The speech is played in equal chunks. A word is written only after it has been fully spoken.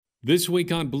This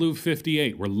week on Blue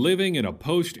 58, we're living in a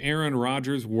post-Aaron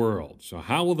Rodgers world. So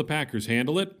how will the Packers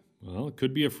handle it? Well, it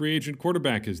could be a free agent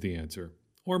quarterback is the answer.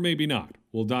 Or maybe not.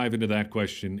 We'll dive into that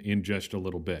question in just a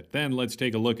little bit. Then let's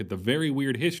take a look at the very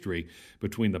weird history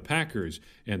between the Packers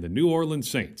and the New Orleans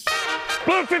Saints.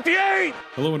 Blue 58!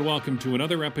 Hello and welcome to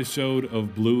another episode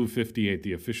of Blue 58,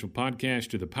 the official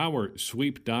podcast of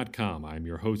thepowersweep.com. I'm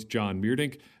your host, John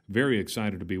Meerdink. Very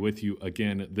excited to be with you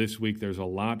again this week. There's a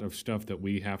lot of stuff that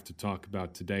we have to talk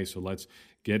about today, so let's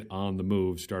get on the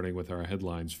move, starting with our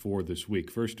headlines for this week.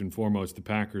 First and foremost, the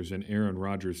Packers and Aaron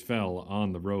Rodgers fell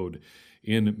on the road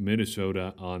in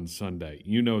Minnesota on Sunday.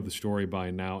 You know the story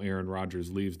by now. Aaron Rodgers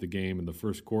leaves the game in the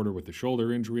first quarter with a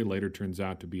shoulder injury. Later turns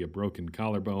out to be a broken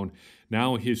collarbone.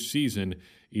 Now his season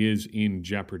is in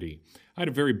jeopardy. I had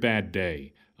a very bad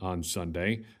day on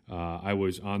Sunday. I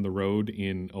was on the road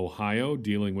in Ohio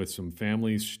dealing with some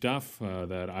family stuff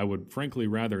that I would frankly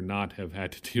rather not have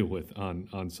had to deal with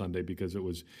on Sunday because it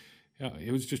was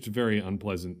just a very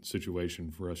unpleasant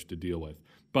situation for us to deal with.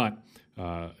 But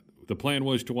the plan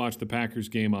was to watch the Packers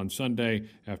game on Sunday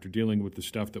after dealing with the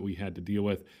stuff that we had to deal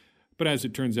with. But as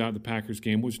it turns out, the Packers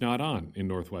game was not on in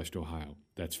Northwest Ohio.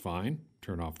 That's fine.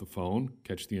 Turn off the phone,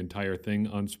 catch the entire thing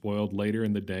unspoiled later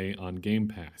in the day on Game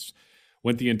Pass.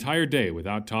 Went the entire day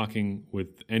without talking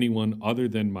with anyone other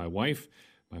than my wife,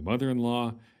 my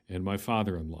mother-in-law, and my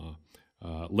father-in-law.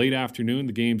 Late afternoon,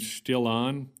 the game's still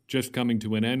on, just coming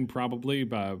to an end probably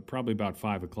about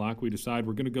 5 o'clock. We decide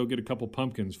we're going to go get a couple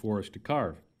pumpkins for us to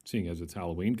carve, seeing as it's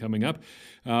Halloween coming up.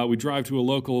 We drive to a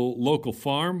local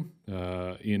farm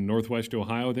in Northwest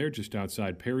Ohio there, just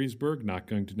outside Perrysburg. Not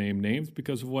going to name names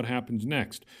because of what happens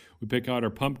next. We pick out our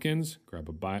pumpkins, grab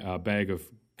a bag of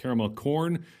caramel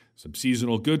corn, some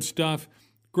seasonal good stuff.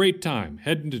 Great time.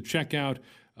 Heading to checkout.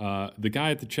 The guy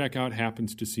at the checkout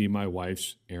happens to see my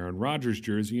wife's Aaron Rodgers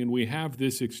jersey, and we have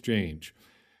this exchange.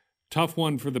 Tough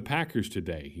one for the Packers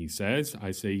today, he says. I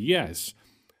say, yes,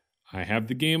 I have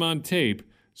the game on tape,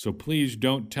 so please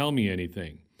don't tell me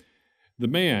anything. The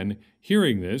man,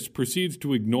 hearing this, proceeds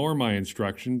to ignore my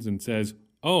instructions and says,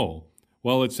 oh,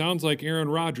 well, it sounds like Aaron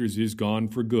Rodgers is gone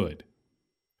for good.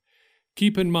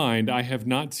 Keep in mind, I have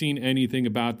not seen anything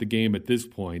about the game at this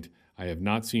point. I have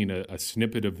not seen a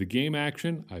snippet of the game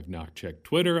action. I've not checked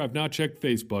Twitter. I've not checked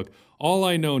Facebook. All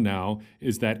I know now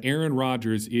is that Aaron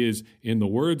Rodgers is, in the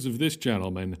words of this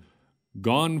gentleman,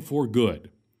 gone for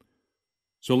good.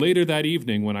 So later that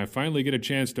evening, when I finally get a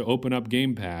chance to open up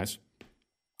Game Pass,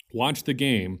 watch the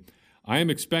game, I am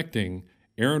expecting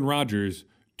Aaron Rodgers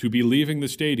to be leaving the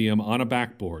stadium on a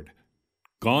backboard.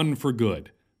 Gone for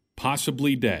good.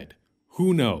 Possibly dead.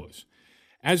 Who knows?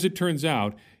 As it turns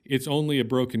out, it's only a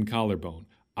broken collarbone.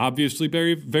 Obviously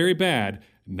very, very bad,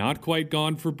 not quite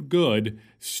gone for good,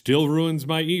 still ruins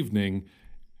my evening.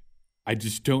 I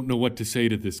just don't know what to say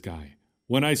to this guy.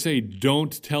 When I say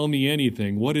don't tell me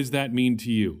anything, what does that mean to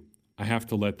you? I have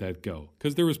to let that go,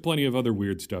 because there was plenty of other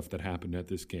weird stuff that happened at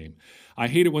this game. I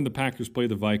hate it when the Packers play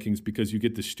the Vikings because you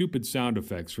get the stupid sound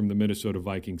effects from the Minnesota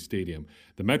Vikings stadium.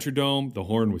 The Metrodome, the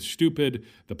horn was stupid,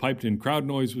 the piped-in crowd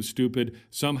noise was stupid.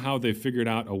 Somehow they figured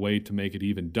out a way to make it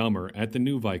even dumber at the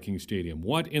new Vikings stadium.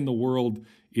 What in the world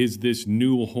is this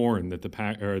new horn that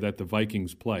the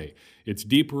Vikings play? It's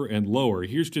deeper and lower.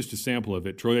 Here's just a sample of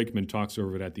it. Troy Aikman talks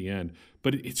over it at the end,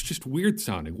 but it's just weird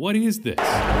sounding. What is this?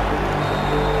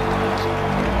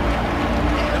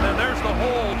 And then there's the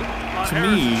hold on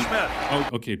Harrison Smith. Oh,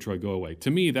 okay, Troy, go away.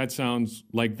 To me, that sounds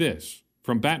like this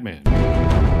from Batman.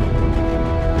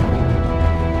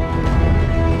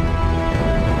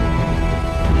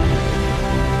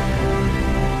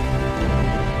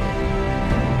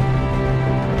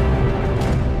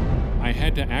 I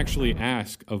had to actually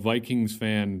ask a Vikings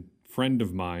fan friend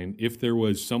of mine if there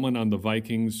was someone on the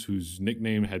Vikings whose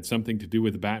nickname had something to do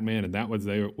with Batman and that was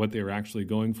what they were actually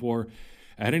going for.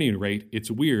 At any rate,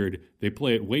 it's weird. They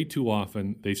play it way too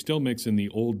often. They still mix in the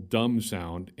old dumb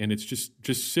sound, and it's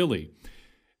just silly.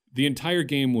 The entire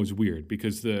game was weird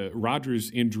because the Rodgers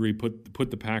injury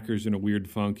put the Packers in a weird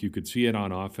funk. You could see it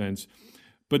on offense.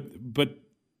 But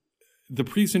the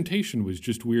presentation was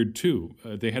just weird too.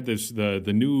 They had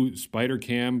the new spider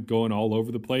cam going all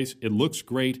over the place. It looks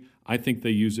great. I think they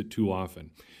use it too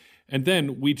often. And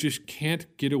then we just can't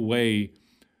get away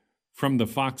from the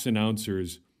Fox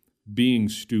announcers being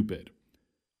stupid.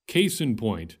 Case in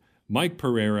point, Mike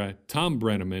Pereira, Tom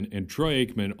Brenneman, and Troy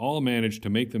Aikman all managed to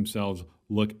make themselves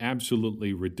look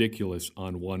absolutely ridiculous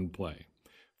on one play.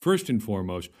 First and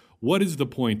foremost, what is the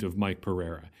point of Mike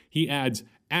Pereira? He adds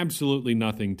absolutely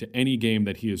nothing to any game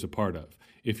that he is a part of.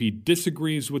 If he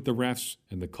disagrees with the refs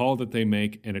and the call that they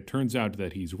make, and it turns out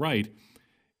that he's right,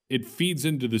 it feeds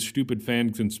into the stupid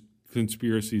fan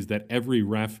conspiracies that every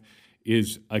ref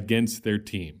is against their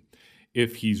team.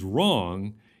 If he's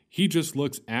wrong, he just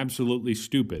looks absolutely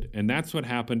stupid. And that's what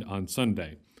happened on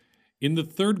Sunday. In the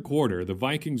third quarter, the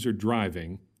Vikings are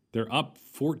driving. They're up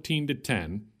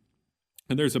 14-10.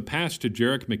 And there's a pass to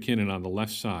Jerick McKinnon on the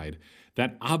left side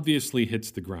that obviously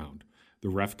hits the ground. The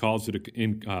ref calls it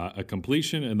a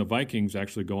completion, and the Vikings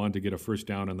actually go on to get a first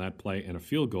down on that play and a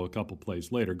field goal a couple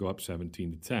plays later, go up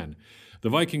 17-10. The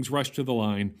Vikings rush to the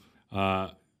line.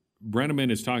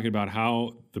 Brenneman is talking about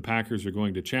how the Packers are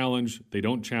going to challenge. They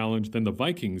don't challenge. Then the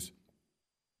Vikings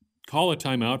call a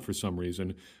timeout for some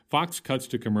reason. Fox cuts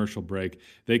to commercial break.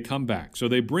 They come back. So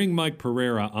they bring Mike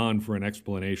Pereira on for an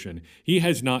explanation. He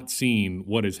has not seen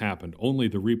what has happened, only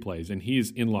the replays, and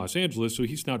he's in Los Angeles, so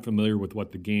he's not familiar with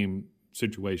what the game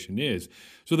situation is.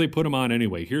 So they put him on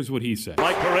anyway. Here's what he said.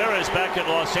 Mike Pereira is back in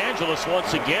Los Angeles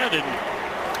once again.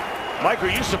 And Mike, are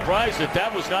you surprised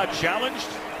that was not challenged?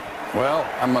 Well,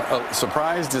 I'm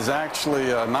surprised is actually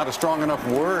not a strong enough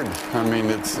word. I mean,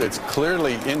 it's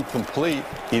clearly incomplete.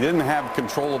 He didn't have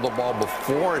control of the ball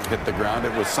before it hit the ground.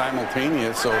 It was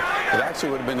simultaneous, so it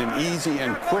actually would have been an easy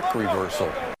and quick reversal.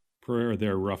 Pereira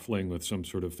there ruffling with some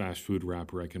sort of fast food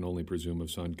wrapper, I can only presume of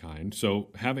some kind. So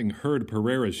having heard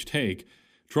Pereira's take,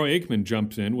 Troy Aikman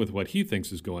jumps in with what he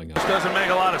thinks is going on. This doesn't make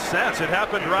a lot of sense. It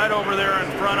happened right over there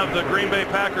in front of the Green Bay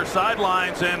Packers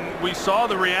sidelines, and we saw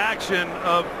the reaction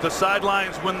of the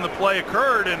sidelines when the play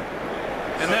occurred, and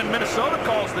then Minnesota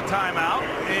calls the timeout,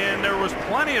 and there was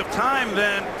plenty of time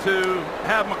then to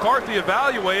have McCarthy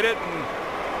evaluate it,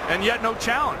 and yet no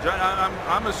challenge.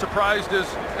 I'm as surprised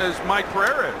as Mike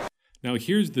Pereira is. Now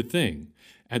here's the thing.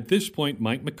 At this point,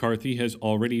 Mike McCarthy has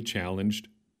already challenged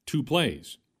 2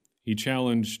 plays. He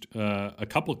challenged a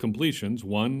couple completions,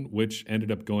 one which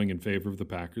ended up going in favor of the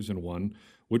Packers and one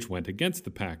which went against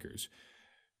the Packers.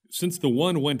 Since the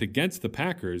one went against the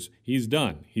Packers, he's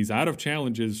done. He's out of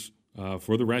challenges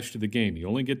for the rest of the game. You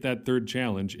only get that third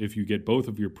challenge if you get both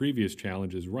of your previous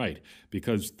challenges right,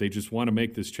 because they just want to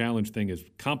make this challenge thing as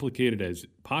complicated as it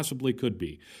possibly could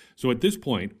be. So at this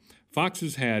point, Fox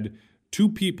has had 2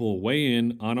 people weigh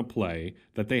in on a play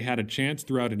that they had a chance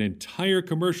throughout an entire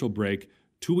commercial break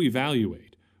to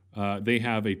evaluate. They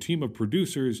have a team of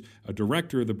producers, a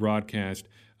director of the broadcast,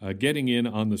 getting in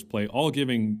on this play, all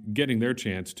getting their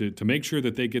chance to make sure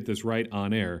that they get this right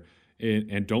on air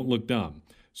and don't look dumb.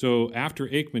 So after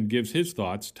Aikman gives his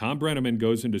thoughts, Tom Brenneman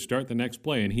goes in to start the next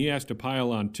play, and he has to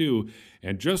pile on too.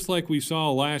 And just like we saw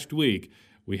last week,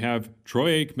 we have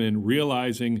Troy Aikman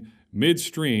realizing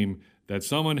midstream that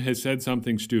someone has said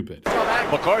something stupid.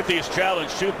 McCarthy has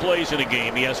challenged 2 plays in a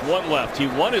game. He has 1 left. He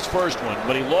won his first one,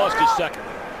 but he lost his second.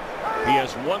 He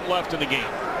has 1 left in the game.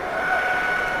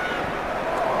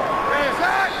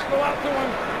 Go out to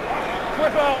him.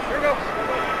 Flip out. Here we go.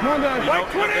 Come on, guys.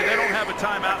 They don't have a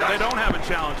timeout. They don't have a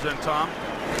challenge then, Tom.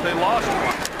 They lost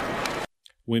one.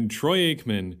 When Troy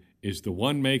Aikman is the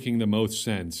one making the most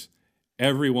sense,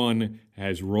 everyone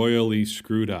has royally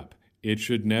screwed up. It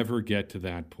should never get to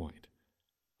that point.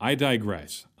 I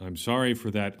digress. I'm sorry for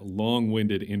that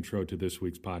long-winded intro to this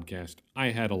week's podcast.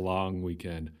 I had a long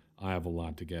weekend. I have a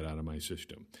lot to get out of my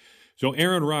system. So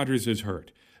Aaron Rodgers is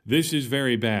hurt. This is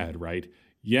very bad, right?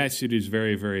 Yes, it is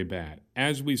very, very bad.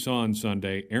 As we saw on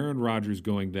Sunday, Aaron Rodgers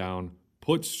going down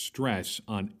puts stress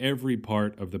on every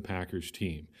part of the Packers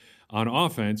team. On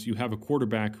offense, you have a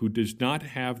quarterback who does not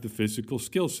have the physical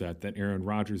skill set that Aaron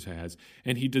Rodgers has,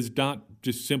 and he does not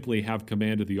just simply have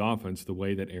command of the offense the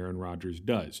way that Aaron Rodgers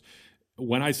does.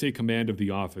 When I say command of the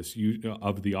offense,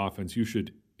 you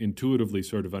should intuitively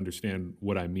sort of understand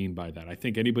what I mean by that. I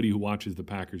think anybody who watches the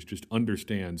Packers just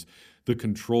understands the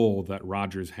control that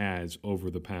Rodgers has over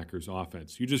the Packers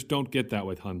offense. You just don't get that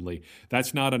with Hundley.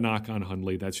 That's not a knock on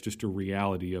Hundley. That's just a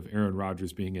reality of Aaron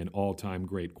Rodgers being an all-time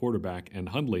great quarterback and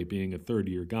Hundley being a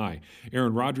third-year guy.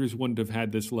 Aaron Rodgers wouldn't have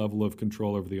had this level of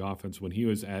control over the offense when he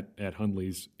was at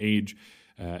Hundley's age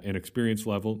and experience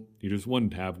level. He just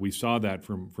wouldn't have. We saw that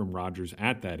from Rodgers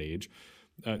at that age.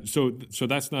 So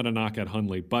that's not a knock at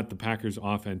Hundley, but the Packers'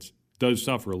 offense does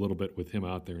suffer a little bit with him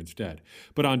out there instead.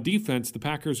 But on defense, the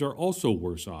Packers are also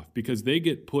worse off because they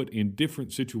get put in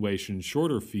different situations,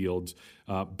 shorter fields,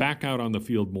 back out on the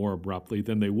field more abruptly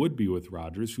than they would be with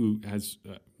Rodgers, who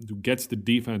gets the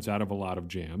defense out of a lot of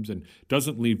jams and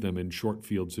doesn't leave them in short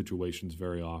field situations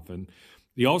very often.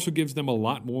 He also gives them a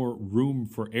lot more room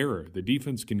for error. The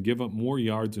defense can give up more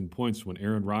yards and points when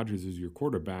Aaron Rodgers is your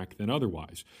quarterback than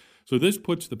otherwise. So this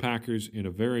puts the Packers in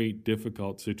a very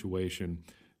difficult situation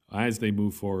as they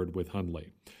move forward with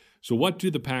Hundley. So what do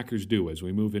the Packers do as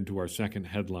we move into our second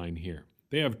headline here?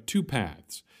 They have 2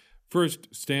 paths.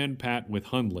 First, stand pat with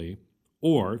Hundley,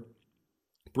 or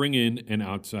bring in an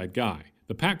outside guy.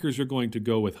 The Packers are going to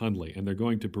go with Hundley, and they're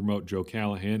going to promote Joe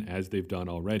Callahan, as they've done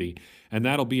already, and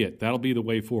that'll be it. That'll be the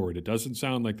way forward. It doesn't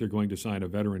sound like they're going to sign a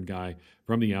veteran guy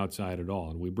from the outside at all.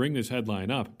 And we bring this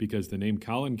headline up because the name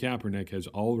Colin Kaepernick has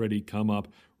already come up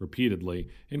repeatedly,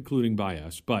 including by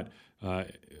us, but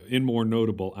in more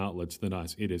notable outlets than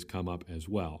us, it has come up as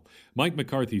well. Mike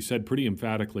McCarthy said pretty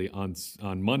emphatically on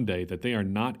Monday that they are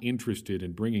not interested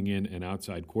in bringing in an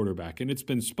outside quarterback, and it's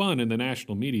been spun in the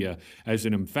national media as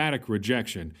an emphatic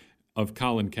rejection of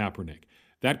Colin Kaepernick.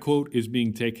 That quote is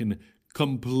being taken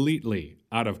completely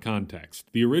out of context.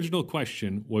 The original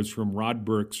question was from Rod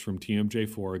Burks from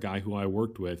TMJ4, a guy who I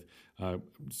worked with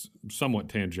somewhat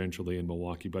tangentially in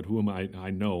Milwaukee, but whom I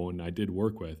know and I did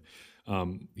work with.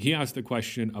 He asked the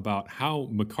question about how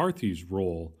McCarthy's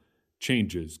role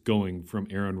changes going from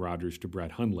Aaron Rodgers to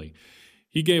Brett Hundley.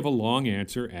 He gave a long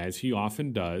answer, as he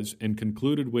often does, and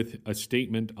concluded with a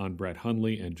statement on Brett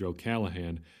Hundley and Joe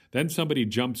Callahan. Then somebody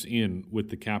jumps in with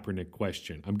the Kaepernick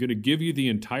question. I'm going to give you the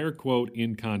entire quote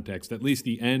in context, at least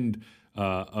the end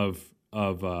of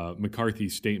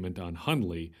McCarthy's statement on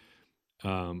Hundley,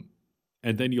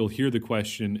 and then you'll hear the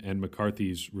question and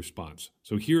McCarthy's response.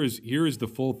 So here is the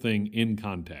full thing in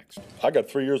context. I got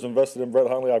 3 years invested in Brett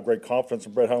Hundley. I have great confidence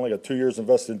in Brett Hundley. I got 2 years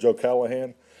invested in Joe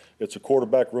Callahan. It's a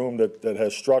quarterback room that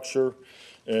has structure,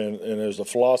 and there's a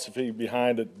philosophy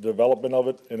behind the development of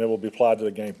it, and it will be applied to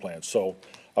the game plan. So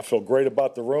I feel great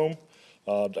about the room.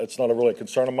 It's not really a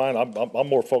concern of mine. I'm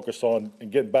more focused on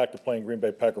getting back to playing Green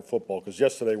Bay Packer football, because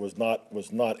yesterday was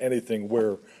not anything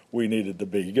where we needed to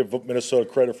be. You give Minnesota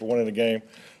credit for winning the game,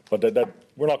 but that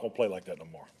we're not going to play like that no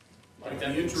more. Like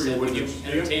that injury, would you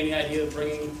entertain the idea of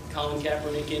bringing Colin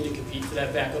Kaepernick in to compete for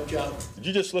that backup job? Did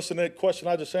you just listen to that question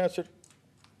I just answered?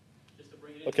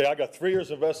 Okay, I got 3 years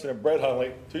invested in Brett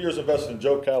Hundley, 2 years invested in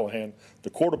Joe Callahan.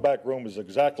 The quarterback room is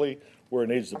exactly where it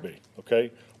needs to be,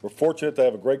 okay? We're fortunate to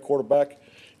have a great quarterback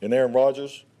in Aaron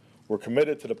Rodgers. We're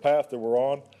committed to the path that we're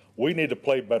on. We need to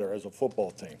play better as a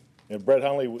football team. And Brett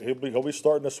Hundley, he'll be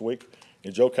starting this week,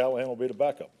 and Joe Callahan will be the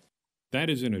backup. That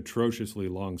is an atrociously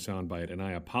long soundbite, and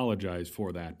I apologize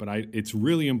for that. But it's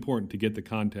really important to get the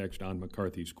context on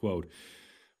McCarthy's quote,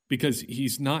 because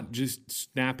he's not just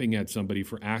snapping at somebody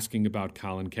for asking about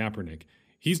Colin Kaepernick.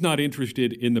 He's not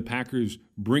interested in the Packers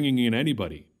bringing in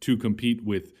anybody to compete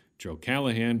with Joe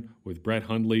Callahan, with Brett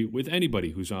Hundley, with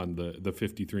anybody who's on the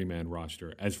 53-man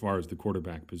roster as far as the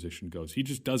quarterback position goes. He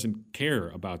just doesn't care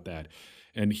about that.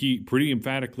 And he pretty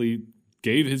emphatically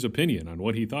gave his opinion on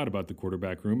what he thought about the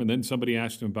quarterback room, and then somebody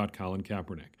asked him about Colin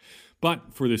Kaepernick.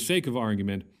 But for the sake of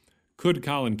argument, could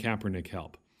Colin Kaepernick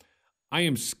help? I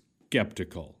am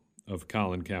skeptical of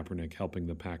Colin Kaepernick helping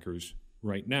the Packers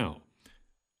right now.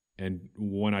 And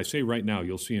when I say right now,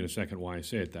 you'll see in a second why I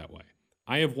say it that way.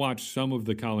 I have watched some of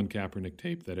the Colin Kaepernick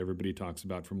tape that everybody talks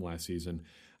about from last season.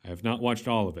 I have not watched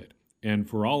all of it. And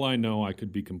for all I know, I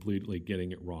could be completely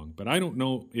getting it wrong. But I don't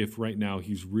know if right now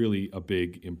he's really a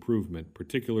big improvement,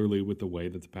 particularly with the way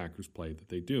that the Packers play that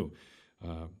they do.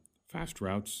 Fast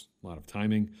routes, a lot of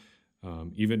timing,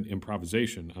 even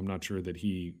improvisation. I'm not sure that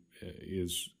he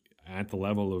is at the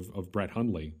level of Brett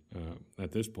Hundley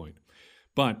at this point.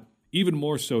 But even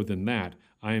more so than that,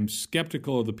 I am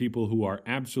skeptical of the people who are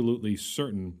absolutely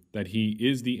certain that he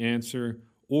is the answer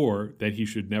or that he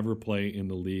should never play in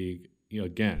the league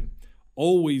again.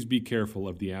 Always be careful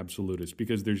of the absolutists,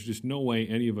 because there's just no way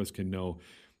any of us can know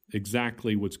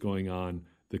exactly what's going on,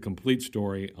 the complete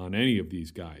story on any of these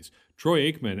guys. Troy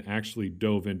Aikman actually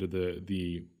dove into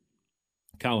the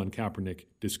Colin Kaepernick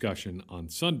discussion on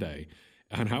Sunday,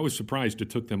 and I was surprised it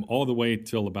took them all the way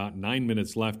till about 9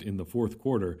 minutes left in the fourth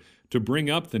quarter to bring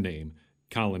up the name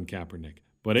Colin Kaepernick.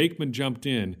 But Aikman jumped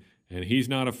in, and he's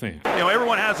not a fan. You know,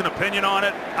 everyone has an opinion on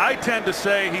it. I tend to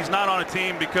say he's not on a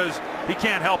team because he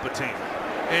can't help a team.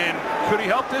 And could he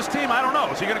help this team? I don't know.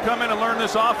 Is he going to come in and learn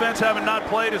this offense, having not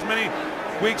played as many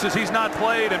weeks as he's not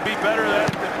played, and be better than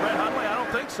Brett Hundley? I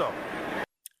don't think so.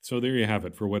 So there you have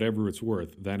it. For whatever it's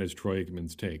worth, that is Troy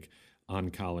Aikman's take on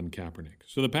Colin Kaepernick.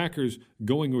 So the Packers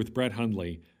going with Brett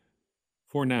Hundley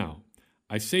for now.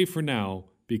 I say for now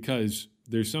because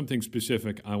there's something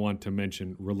specific I want to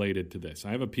mention related to this.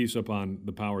 I have a piece up on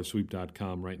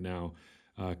thepowersweep.com right now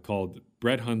called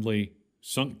Brett Hundley,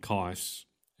 Sunk Costs,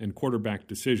 and Quarterback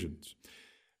Decisions.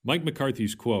 Mike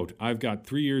McCarthy's quote, "I've got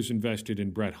 3 years invested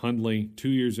in Brett Hundley, 2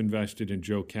 years invested in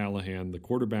Joe Callahan. The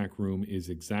quarterback room is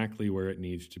exactly where it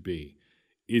needs to be,"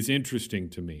 is interesting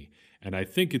to me. And I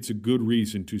think it's a good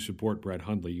reason to support Brett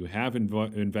Hundley. You have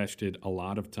invested a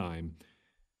lot of time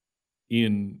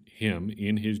in him,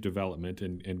 in his development,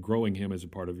 and growing him as a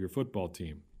part of your football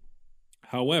team.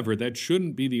 However, that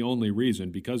shouldn't be the only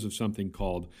reason because of something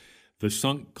called the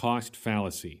sunk cost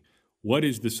fallacy. What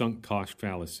is the sunk cost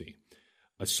fallacy?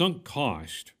 A sunk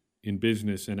cost in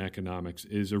business and economics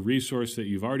is a resource that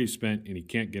you've already spent and you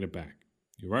can't get it back.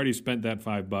 You've already spent that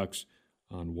 $5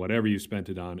 on whatever you spent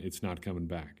it on. It's not coming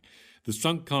back. The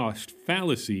sunk cost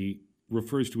fallacy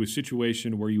refers to a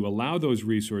situation where you allow those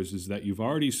resources that you've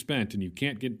already spent and you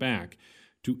can't get back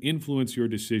to influence your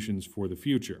decisions for the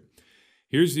future.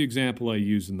 Here's the example I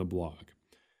use in the blog.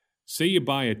 Say you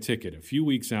buy a ticket a few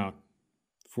weeks out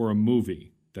for a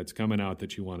movie that's coming out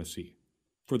that you want to see.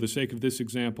 For the sake of this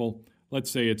example,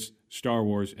 let's say it's Star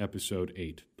Wars Episode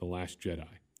 8, The Last Jedi,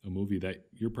 a movie that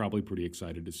you're probably pretty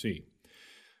excited to see.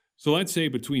 So let's say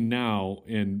between now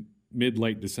and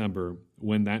mid-late December,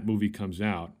 when that movie comes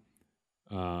out,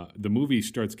 the movie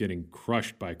starts getting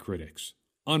crushed by critics.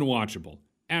 Unwatchable.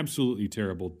 Absolutely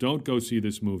terrible. Don't go see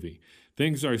this movie.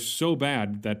 Things are so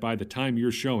bad that by the time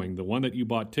you're showing, the one that you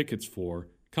bought tickets for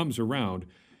comes around,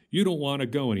 you don't want to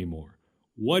go anymore.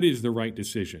 What is the right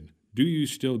decision? Do you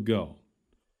still go?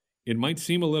 It might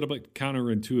seem a little bit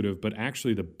counterintuitive, but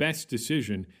actually the best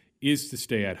decision is to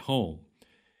stay at home.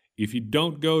 If you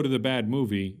don't go to the bad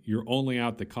movie, you're only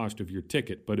out the cost of your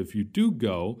ticket. But if you do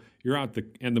go, you're out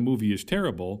and the movie is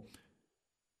terrible,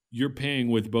 you're paying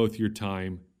with both your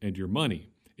time and your money.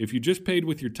 If you just paid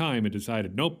with your time and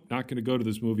decided, nope, not going to go to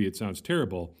this movie, it sounds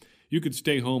terrible, you could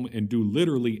stay home and do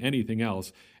literally anything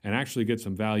else and actually get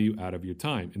some value out of your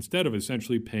time instead of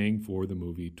essentially paying for the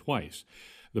movie twice.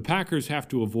 The Packers have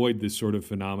to avoid this sort of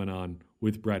phenomenon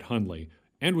with Brett Hundley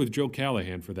and with Joe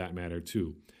Callahan for that matter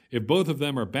too. If both of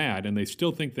them are bad and they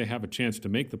still think they have a chance to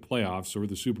make the playoffs or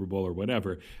the Super Bowl or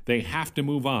whatever, they have to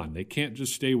move on. They can't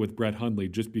just stay with Brett Hundley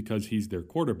just because he's their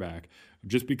quarterback,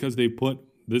 just because they put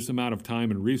this amount of time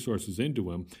and resources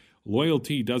into him.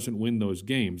 Loyalty doesn't win those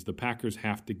games. The Packers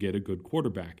have to get a good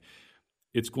quarterback.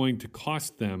 It's going to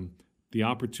cost them the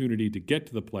opportunity to get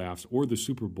to the playoffs or the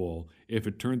Super Bowl if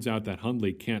it turns out that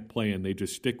Hundley can't play and they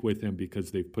just stick with him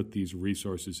because they've put these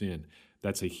resources in.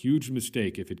 That's a huge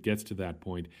mistake if it gets to that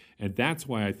point, and that's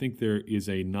why I think there is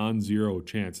a non-zero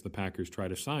chance the Packers try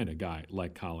to sign a guy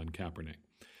like Colin Kaepernick.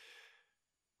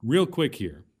 Real quick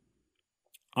here,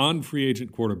 on free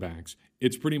agent quarterbacks,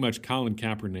 it's pretty much Colin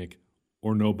Kaepernick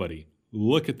or nobody.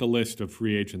 Look at the list of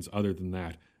free agents other than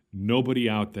that. Nobody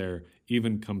out there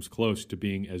even comes close to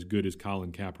being as good as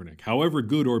Colin Kaepernick. However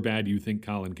good or bad you think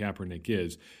Colin Kaepernick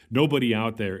is, nobody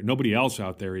else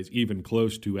out there is even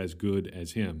close to as good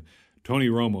as him. Tony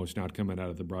Romo's not coming out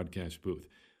of the broadcast booth.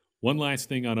 One last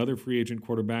thing on other free agent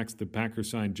quarterbacks. The Packers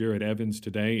signed Jared Evans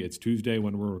today. It's Tuesday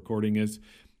when we're recording this.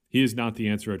 He is not the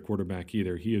answer at quarterback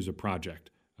either. He is a project.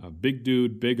 A big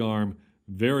dude, big arm,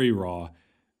 very raw.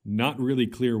 Not really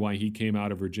clear why he came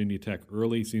out of Virginia Tech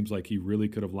early. Seems like he really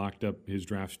could have locked up his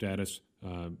draft status,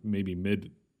 maybe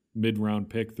mid-round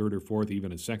pick, third or fourth,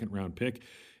 even a second-round pick,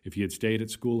 if he had stayed at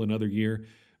school another year.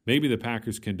 Maybe the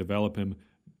Packers can develop him.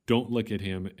 Don't look at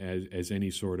him as any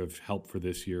sort of help for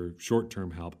this year, short-term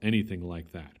help, anything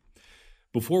like that.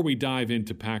 Before we dive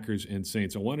into Packers and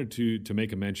Saints, I wanted to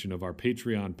make a mention of our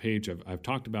Patreon page. I've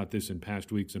talked about this in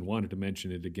past weeks and wanted to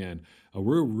mention it again.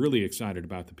 We're really excited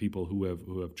about the people who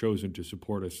have chosen to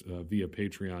support us via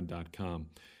Patreon.com.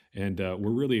 And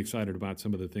we're really excited about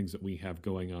some of the things that we have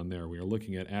going on there. We are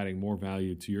looking at adding more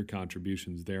value to your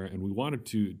contributions there, and we wanted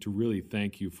to really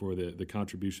thank you for the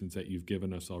contributions that you've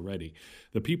given us already.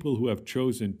 The people who have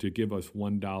chosen to give us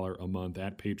 $1 a month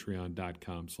at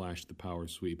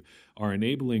patreon.com/thepowersweep are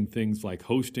enabling things like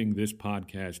hosting this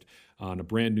podcast on a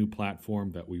brand new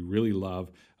platform that we really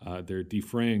love. They're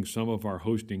defraying some of our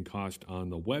hosting cost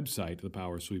on the website,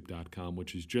 thepowersweep.com,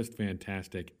 which is just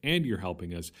fantastic, and you're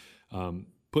helping us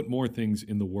put more things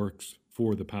in the works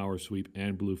for the Power Sweep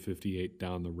and Blue 58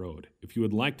 down the road. If you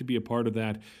would like to be a part of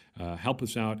that, help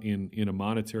us out in a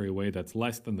monetary way that's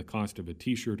less than the cost of a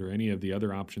T-shirt or any of the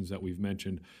other options that we've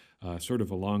mentioned, sort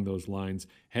of along those lines,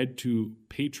 head to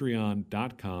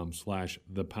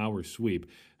patreon.com/thepowersweep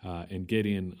and get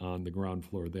in on the ground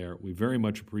floor there. We very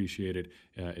much appreciate it.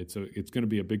 It's going to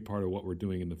be a big part of what we're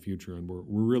doing in the future, and we're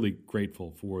really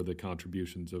grateful for the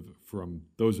contributions from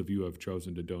those of you who have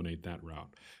chosen to donate that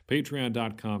route.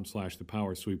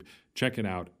 Patreon.com/thepowersweep. Check it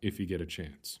out if you get a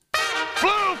chance.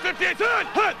 Blue 58,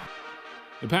 hut!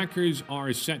 The Packers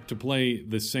are set to play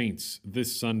the Saints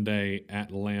this Sunday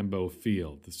at Lambeau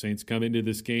Field. The Saints come into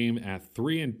this game at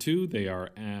 3-2. They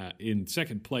are in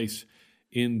second place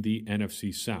in the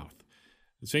NFC South.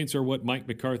 The Saints are what Mike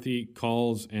McCarthy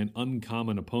calls an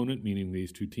uncommon opponent, meaning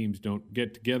these two teams don't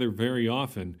get together very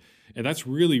often. And that's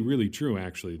really, really true,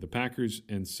 actually. The Packers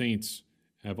and Saints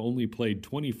have only played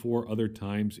 24 other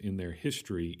times in their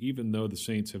history, even though the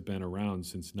Saints have been around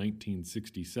since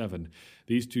 1967.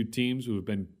 These two teams, who have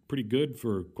been pretty good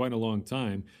for quite a long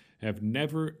time, have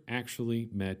never actually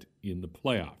met in the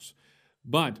playoffs.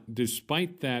 But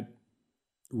despite that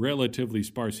relatively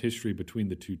sparse history between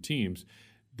the two teams,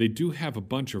 they do have a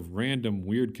bunch of random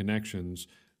weird connections,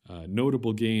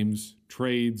 notable games,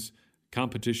 trades,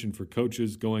 competition for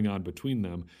coaches going on between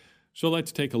them. So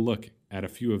let's take a look at a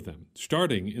few of them.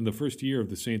 Starting in the first year of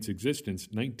the Saints' existence,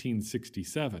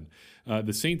 1967,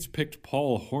 the Saints picked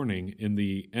Paul Hornung in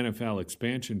the NFL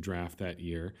expansion draft that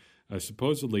year.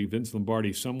 Supposedly, Vince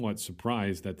Lombardi somewhat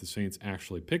surprised that the Saints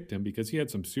actually picked him because he had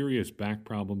some serious back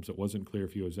problems. It wasn't clear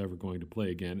if he was ever going to play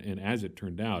again, and as it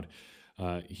turned out,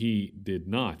 he did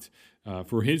not.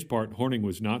 For his part, Hornung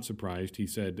was not surprised. He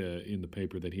said in the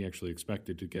paper that he actually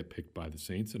expected to get picked by the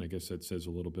Saints, and I guess that says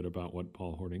a little bit about what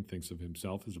Paul Hornung thinks of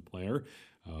himself as a player.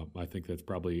 I think that's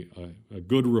probably a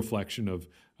good reflection of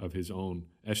his own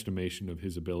estimation of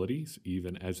his abilities,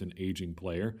 even as an aging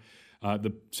player.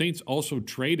 The Saints also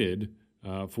traded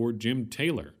for Jim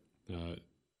Taylor,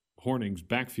 Hornung's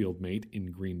backfield mate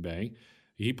in Green Bay.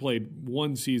 He played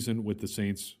one season with the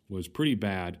Saints, was pretty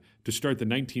bad. To start the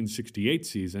 1968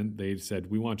 season, they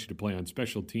said, "We want you to play on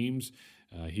special teams."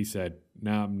 He said,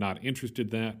 "No, I'm not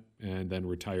interested in that," and then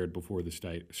retired before the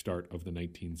start of the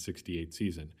 1968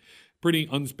 season. Pretty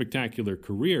unspectacular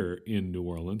career in New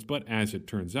Orleans, but as it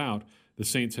turns out, the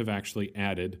Saints have actually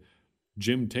added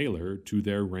Jim Taylor to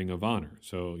their Ring of Honor.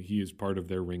 So he is part of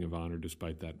their Ring of Honor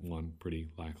despite that one pretty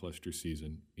lackluster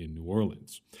season in New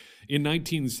Orleans. In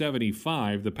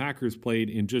 1975, the Packers played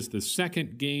in just the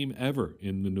second game ever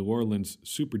in the New Orleans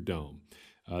Superdome.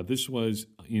 This was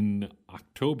in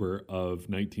October of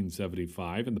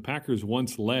 1975, and the Packers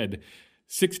once led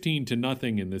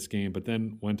 16-0 in this game, but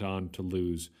then went on to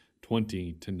lose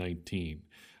 20-19.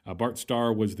 Bart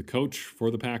Starr was the coach for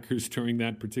the Packers during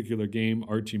that particular game.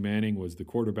 Archie Manning was the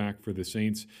quarterback for the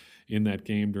Saints in that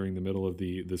game during the middle of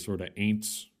the sort of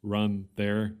Aints run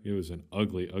there. It was an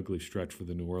ugly, ugly stretch for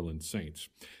the New Orleans Saints.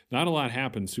 Not a lot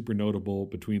happened super notable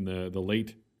between the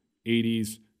late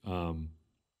 80s,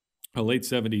 late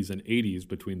 70s and 80s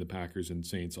between the Packers and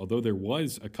Saints, although there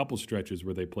was a couple stretches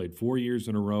where they played 4 years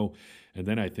in a row, and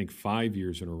then I think 5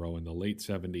 years in a row in the late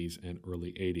 70s and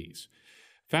early 80s.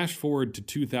 Fast forward to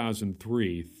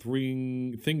 2003,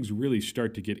 things really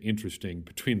start to get interesting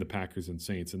between the Packers and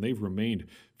Saints, and they've remained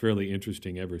fairly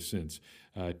interesting ever since.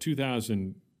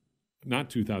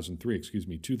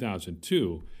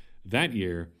 2002, that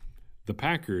year, the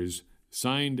Packers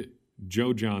signed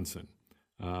Joe Johnson,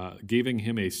 giving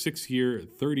him a 6-year,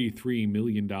 $33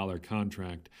 million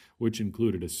contract, which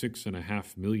included a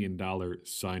 $6.5 million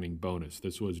signing bonus.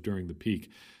 This was during the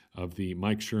peak of the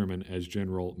Mike Sherman as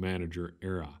general manager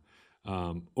era.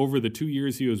 Over the 2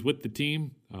 years he was with the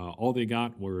team, all they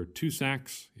got were 2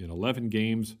 sacks in 11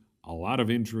 games, a lot of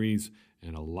injuries,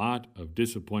 and a lot of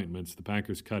disappointments. The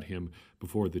Packers cut him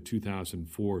before the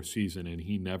 2004 season, and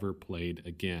he never played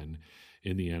again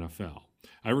in the NFL.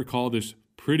 I recall this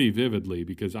pretty vividly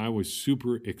because I was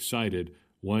super excited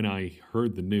when I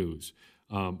heard the news.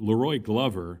 Leroy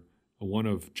Glover, one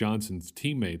of Johnson's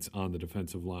teammates on the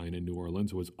defensive line in New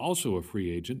Orleans, was also a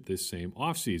free agent this same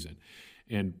offseason.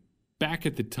 And back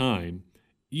at the time,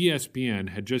 ESPN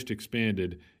had just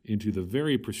expanded into the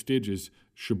very prestigious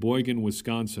Sheboygan,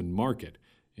 Wisconsin market.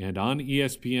 And on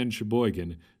ESPN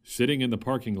Sheboygan, sitting in the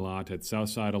parking lot at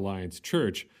Southside Alliance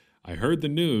Church, I heard the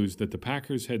news that the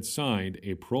Packers had signed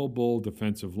a Pro Bowl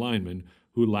defensive lineman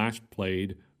who last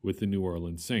played with the New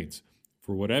Orleans Saints.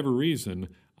 For whatever reason,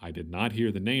 I did not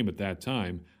hear the name at that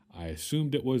time. I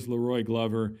assumed it was Leroy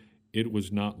Glover. It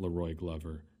was not Leroy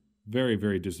Glover. Very,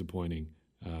 very disappointing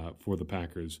for the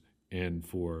Packers and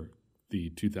for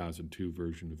the 2002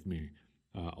 version of me.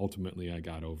 Ultimately, I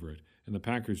got over it. And the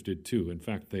Packers did too. In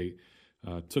fact, they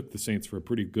took the Saints for a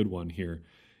pretty good one here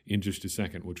in just a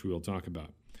second, which we will talk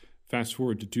about. Fast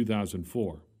forward to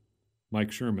 2004.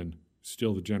 Mike Sherman,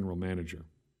 still the general manager.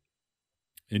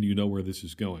 And you know where this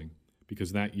is going,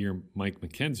 because that year Mike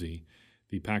McKenzie,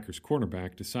 the Packers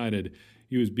cornerback, decided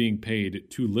he was being paid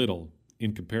too little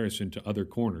in comparison to other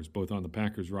corners, both on the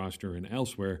Packers roster and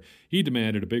elsewhere. He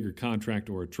demanded a bigger contract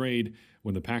or a trade.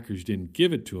 When the Packers didn't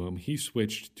give it to him, he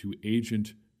switched to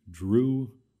agent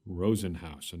Drew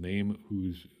Rosenhaus, a name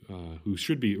which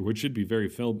should be very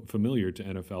familiar to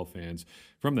NFL fans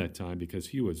from that time because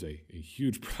he was a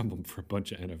huge problem for a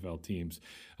bunch of NFL teams.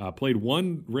 Played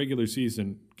one regular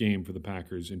season game for the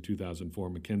Packers in 2004,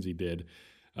 McKenzie did,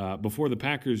 before the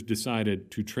Packers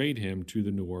decided to trade him to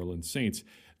the New Orleans Saints.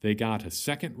 they got a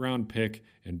second-round pick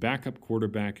and backup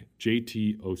quarterback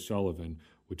J.T. O'Sullivan,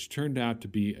 which turned out to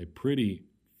be a pretty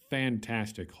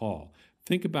fantastic haul.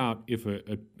 Think about if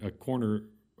a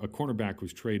cornerback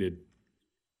was traded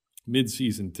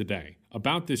mid-season today,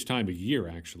 about this time of year,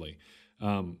 actually,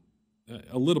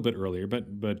 a little bit earlier,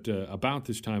 but about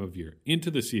this time of year,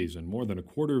 into the season, more than a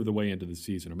quarter of the way into the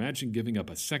season. Imagine giving up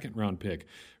a second-round pick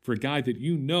for a guy that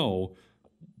you know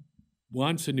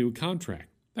wants a new contract.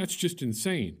 That's just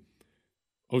insane.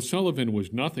 O'Sullivan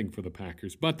was nothing for the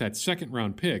Packers, but that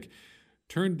second-round pick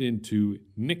turned into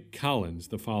Nick Collins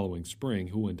the following spring,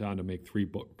 who went on to make 3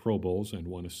 Pro Bowls and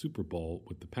won a Super Bowl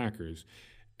with the Packers.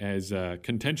 As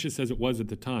contentious as it was at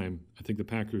the time, I think the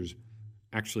Packers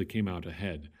actually came out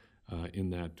ahead in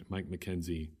that Mike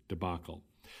McKenzie debacle.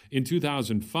 In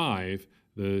 2005,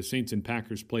 the Saints and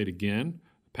Packers played again.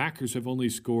 The Packers have only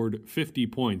scored 50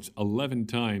 points 11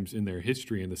 times in their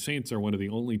history, and the Saints are one of the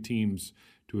only teams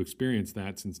to experience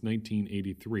that since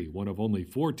 1983, one of only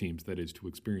 4 teams, that is, to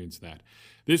experience that.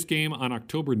 This game on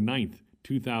October 9th,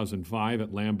 2005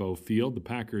 at Lambeau Field, the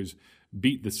Packers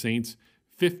beat the Saints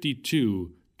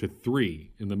 52-3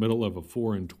 in the middle of a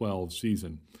 4-12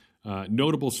 season.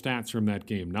 Notable stats from that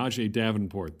game: Najee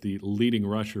Davenport, the leading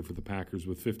rusher for the Packers,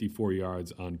 with 54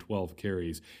 yards on 12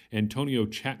 carries. Antonio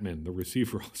Chapman, the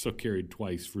receiver, also carried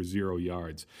twice for 0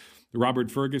 yards.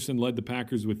 Robert Ferguson led the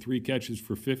Packers with 3 catches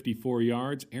for 54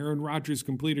 yards. Aaron Rodgers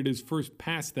completed his first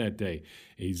pass that day,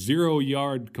 a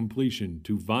 0-yard completion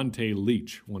to Vontae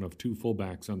Leach, one of 2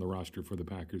 fullbacks on the roster for the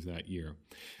Packers that year.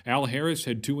 Al Harris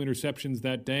had 2 interceptions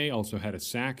that day, also had a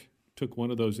sack, took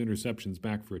one of those interceptions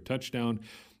back for a touchdown.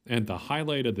 And the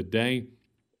highlight of the day,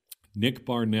 Nick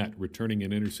Barnett returning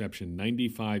an interception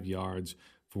 95 yards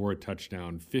for a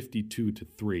touchdown,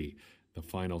 52-3, the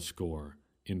final score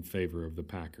in favor of the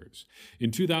Packers. In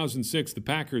 2006, the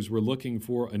Packers were looking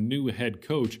for a new head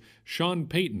coach. Sean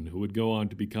Payton, who would go on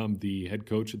to become the head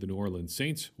coach of the New Orleans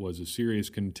Saints, was a serious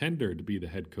contender to be the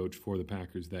head coach for the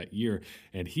Packers that year,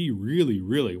 and he really,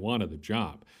 really wanted the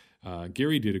job.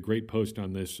 Gary did a great post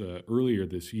on this earlier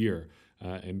this year,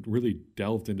 and really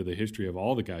delved into the history of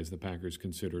all the guys the Packers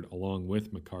considered along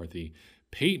with McCarthy.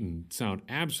 Payton sounded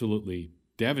absolutely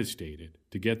devastated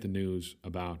to get the news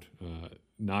about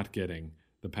not getting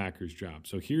the Packers job.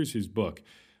 So here's his book,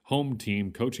 Home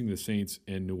Team, Coaching the Saints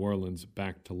and New Orleans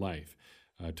Back to Life,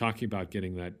 talking about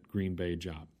getting that Green Bay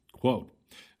job. Quote,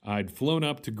 "I'd flown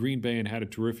up to Green Bay and had a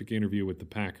terrific interview with the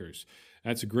Packers.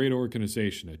 That's a great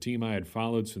organization, a team I had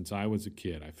followed since I was a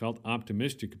kid. I felt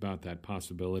optimistic about that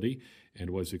possibility and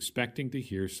was expecting to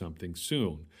hear something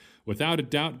soon. Without a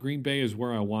doubt, Green Bay is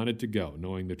where I wanted to go,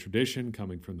 knowing the tradition,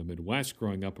 coming from the Midwest,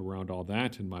 growing up around all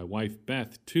that, and my wife,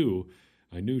 Beth, too.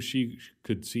 I knew she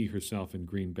could see herself in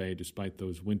Green Bay despite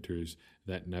those winters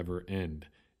that never end,"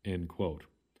 end quote.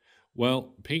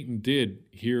 Well, Payton did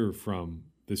hear from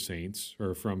the Saints, he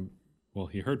heard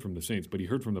from the Saints, but he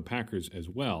heard from the Packers as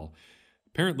well.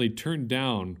 Apparently turned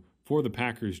down for the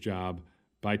Packers job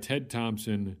by Ted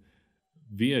Thompson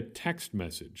via text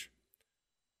message.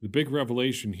 The big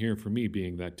revelation here for me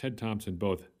being that Ted Thompson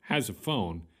both has a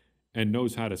phone and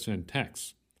knows how to send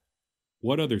texts.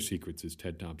 What other secrets is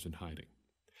Ted Thompson hiding?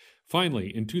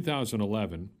 Finally, in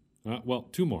 2011,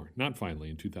 2 more, not finally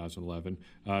in 2011.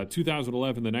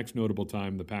 2011, the next notable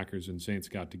time the Packers and Saints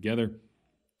got together.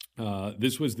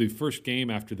 This was the first game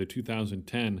after the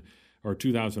 2010 or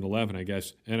 2011, I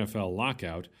guess, NFL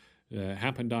lockout.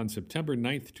 Happened on September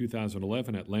 9th,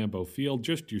 2011 at Lambeau Field.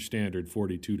 Just your standard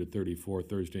 42-34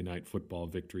 Thursday night football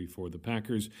victory for the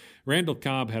Packers. Randall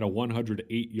Cobb had a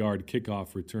 108-yard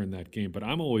kickoff return that game, but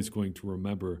I'm always going to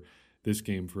remember this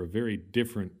game for a very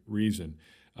different reason.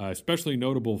 Especially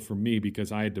notable for me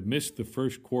because I had to miss the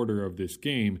first quarter of this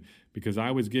game because I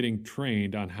was getting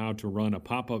trained on how to run a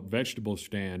pop-up vegetable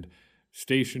stand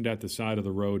stationed at the side of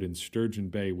the road in Sturgeon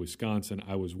Bay, Wisconsin.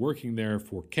 I was working there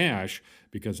for cash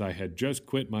because I had just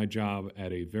quit my job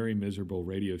at a very miserable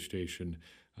radio station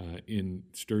in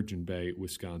Sturgeon Bay,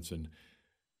 Wisconsin.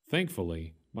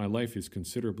 Thankfully, my life is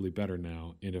considerably better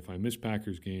now, and if I miss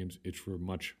Packers games, it's for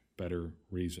much better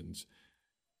reasons.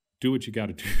 Do what you got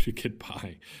to do to get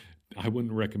by. I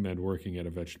wouldn't recommend working at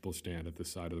a vegetable stand at the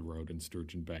side of the road in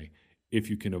Sturgeon Bay if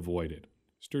you can avoid it.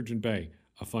 Sturgeon Bay,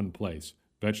 a fun place.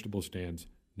 Vegetable stands,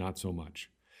 not so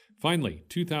much. Finally,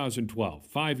 2012,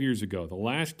 5 years ago, the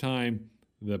last time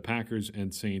the Packers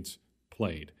and Saints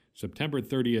played, September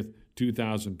 30th,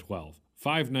 2012.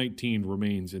 5:19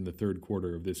 remains in the third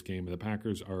quarter of this game, and the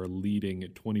Packers are leading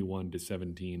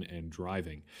 21-17 and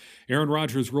driving. Aaron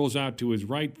Rodgers rolls out to his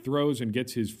right, throws, and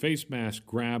gets his face mask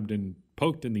grabbed and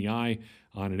poked in the eye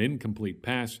on an incomplete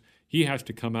pass. He has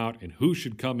to come out, and who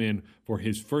should come in for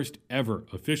his first ever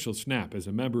official snap as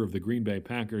a member of the Green Bay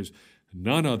Packers?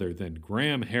 None other than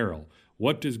Graham Harrell.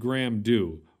 What does Graham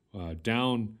do?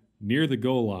 Down near the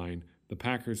goal line, the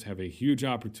Packers have a huge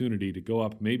opportunity to go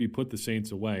up, maybe put the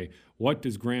Saints away. What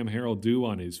does Graham Harrell do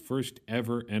on his first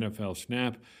ever NFL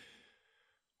snap?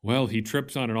 Well, he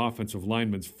trips on an offensive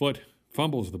lineman's foot,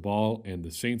 fumbles the ball, and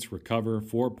the Saints recover.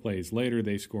 4 plays later,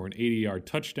 they score an 80-yard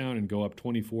touchdown and go up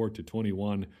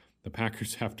 24-21. The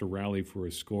Packers have to rally for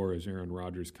a score as Aaron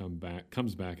Rodgers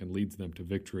comes back and leads them to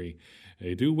victory.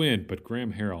 They do win, but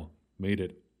Graham Harrell made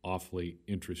it awfully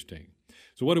interesting.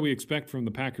 So what do we expect from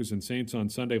the Packers and Saints on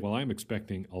Sunday? Well, I'm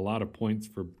expecting a lot of points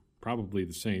for probably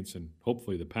the Saints and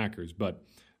hopefully the Packers, but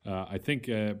I think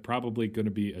probably going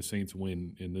to be a Saints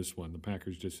win in this one. The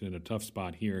Packers just in a tough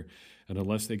spot here, and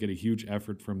unless they get a huge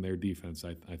effort from their defense,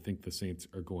 I think the Saints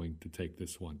are going to take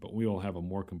this one. But we will have a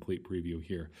more complete preview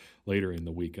here later in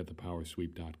the week at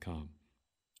thepowersweep.com.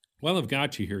 Well, I've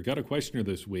got you here. Got a questioner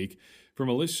this week from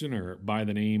a listener by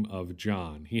the name of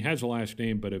John. He has a last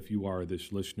name, but if you are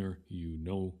this listener, you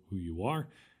know who you are.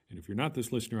 And if you're not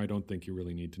this listener, I don't think you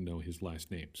really need to know his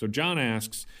last name. So John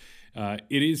asks,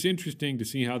 it is interesting to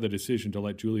see how the decision to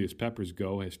let Julius Peppers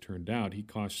go has turned out. He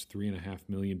costs $3.5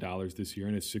 million this year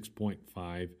and has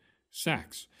 6.5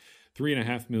 sacks.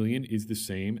 $3.5 million is the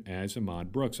same as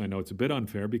Ahmad Brooks. I know it's a bit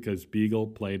unfair because Beagle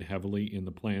played heavily in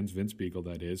the plans, Vince Beagle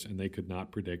that is, and they could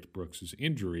not predict Brooks'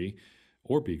 injury,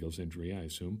 or Beagle's injury, I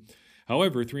assume.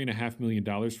 However, $3.5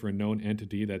 million for a known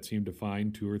entity that seemed to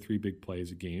find 2 or 3 big plays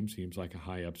a game seems like a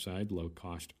high upside, low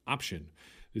cost option.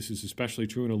 This is especially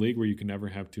true in a league where you can never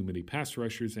have too many pass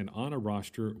rushers and on a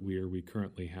roster where we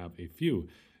currently have a few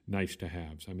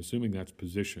nice-to-haves. I'm assuming that's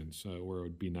positions where it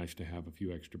would be nice to have a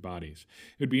few extra bodies.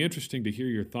 It would be interesting to hear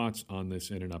your thoughts on this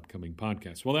in an upcoming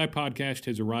podcast. Well, that podcast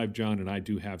has arrived, John, and I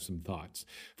do have some thoughts.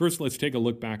 First, let's take a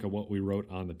look back at what we wrote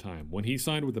on the time. When he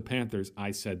signed with the Panthers,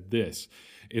 I said this: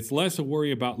 it's less a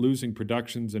worry about losing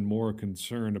productions and more a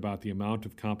concern about the amount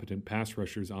of competent pass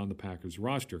rushers on the Packers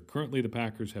roster. Currently, the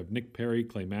Packers have Nick Perry,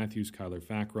 Clay Matthews, Kyler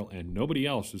Fackrell, and nobody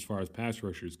else as far as pass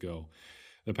rushers go.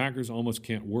 The Packers almost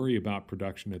can't worry about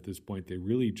production at this point. They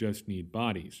really just need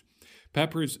bodies.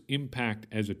 Peppers' impact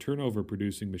as a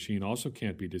turnover-producing machine also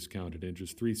can't be discounted. In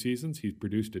just 3 seasons, he's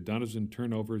produced a dozen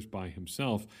turnovers by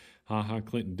himself.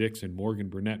 Clinton Dix and Morgan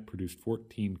Burnett produced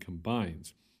 14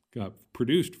 combined. That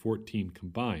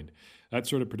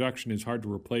sort of production is hard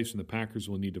to replace, and the Packers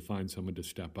will need to find someone to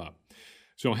step up.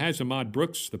 So has Ahmad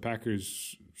Brooks, the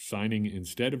Packers signing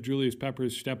instead of Julius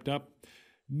Peppers, stepped up?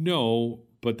 No,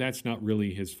 but that's not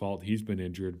really his fault. He's been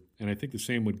injured, and I think the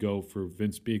same would go for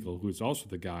Vince Beagle, who is also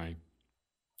the guy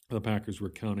the Packers were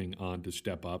counting on to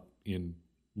step up in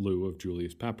lieu of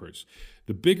Julius Peppers.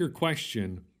 The bigger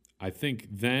question, I think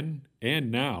then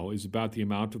and now, is about the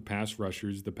amount of pass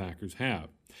rushers the Packers have.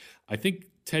 I think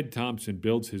Ted Thompson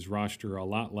builds his roster a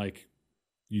lot like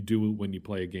you do when you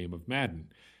play a game of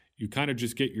Madden. You kind of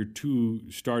just get your 2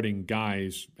 starting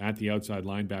guys at the outside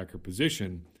linebacker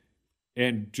position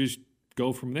and just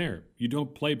go from there. You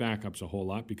don't play backups a whole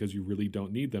lot because you really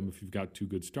don't need them if you've got 2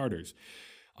 good starters.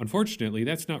 Unfortunately,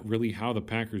 that's not really how the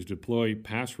Packers deploy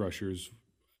pass rushers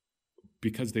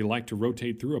because they like to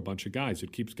rotate through a bunch of guys.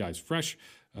 It keeps guys fresh.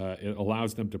 It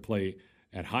allows them to play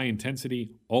at high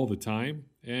intensity all the time,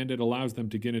 and it allows them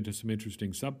to get into some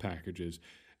interesting sub-packages.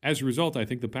 As a result, I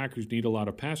think the Packers need a lot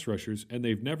of pass rushers, and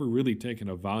they've never really taken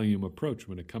a volume approach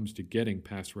when it comes to getting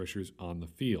pass rushers on the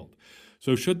field.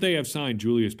 So should they have signed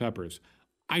Julius Peppers?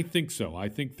 I think so. I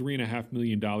think $3.5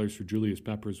 million for Julius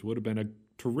Peppers would have been a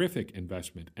terrific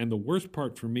investment. And the worst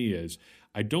part for me is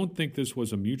I don't think this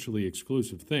was a mutually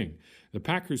exclusive thing. The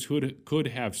Packers could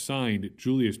have signed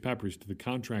Julius Peppers to the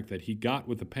contract that he got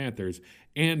with the Panthers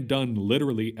and done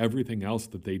literally everything else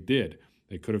that they did.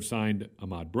 They could have signed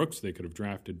Ahmad Brooks, they could have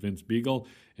drafted Vince Beagle,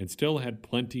 and still had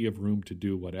plenty of room to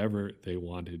do whatever they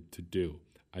wanted to do.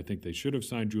 I think they should have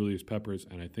signed Julius Peppers,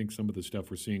 and I think some of the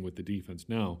stuff we're seeing with the defense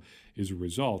now is a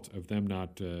result of them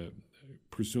not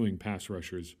pursuing pass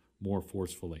rushers more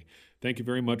forcefully. Thank you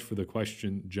very much for the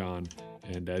question, John.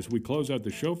 And as we close out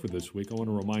the show for this week, I want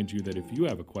to remind you that if you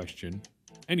have a question,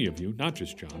 any of you, not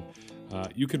just John,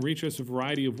 you can reach us a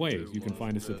variety of ways. You can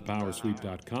find us at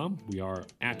thepowersweep.com. We are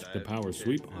at The Power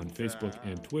Sweep on Facebook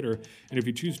and Twitter. And if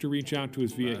you choose to reach out to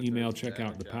us via email, check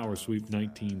out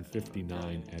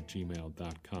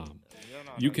thepowersweep1959@gmail.com.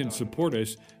 You can support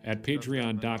us at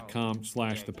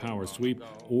patreon.com/thepowersweep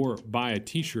or buy a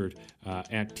t-shirt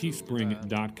at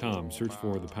teespring.com. Search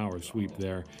for The Power Sweep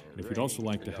there. And if you'd also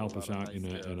like to help us out in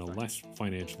a less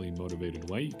financially motivated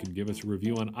way, you can give us a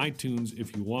review on iTunes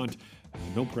if you want.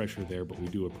 No pressure there, but we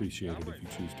do appreciate it if you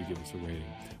choose to give us a rating.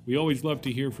 We always love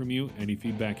to hear from you. Any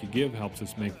feedback you give helps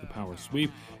us make the Power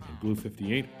Sweep and Blue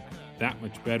 58 that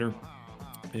much better.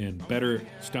 And better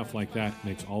stuff like that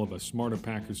makes all of us smarter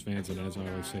Packers fans. And as I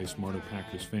always say, smarter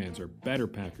Packers fans are better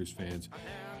Packers fans.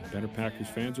 And better Packers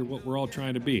fans are what we're all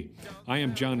trying to be. I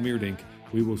am John Meerdink.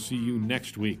 We will see you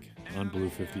next week on Blue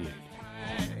 58.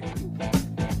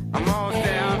 I'm almost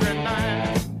there every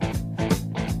night.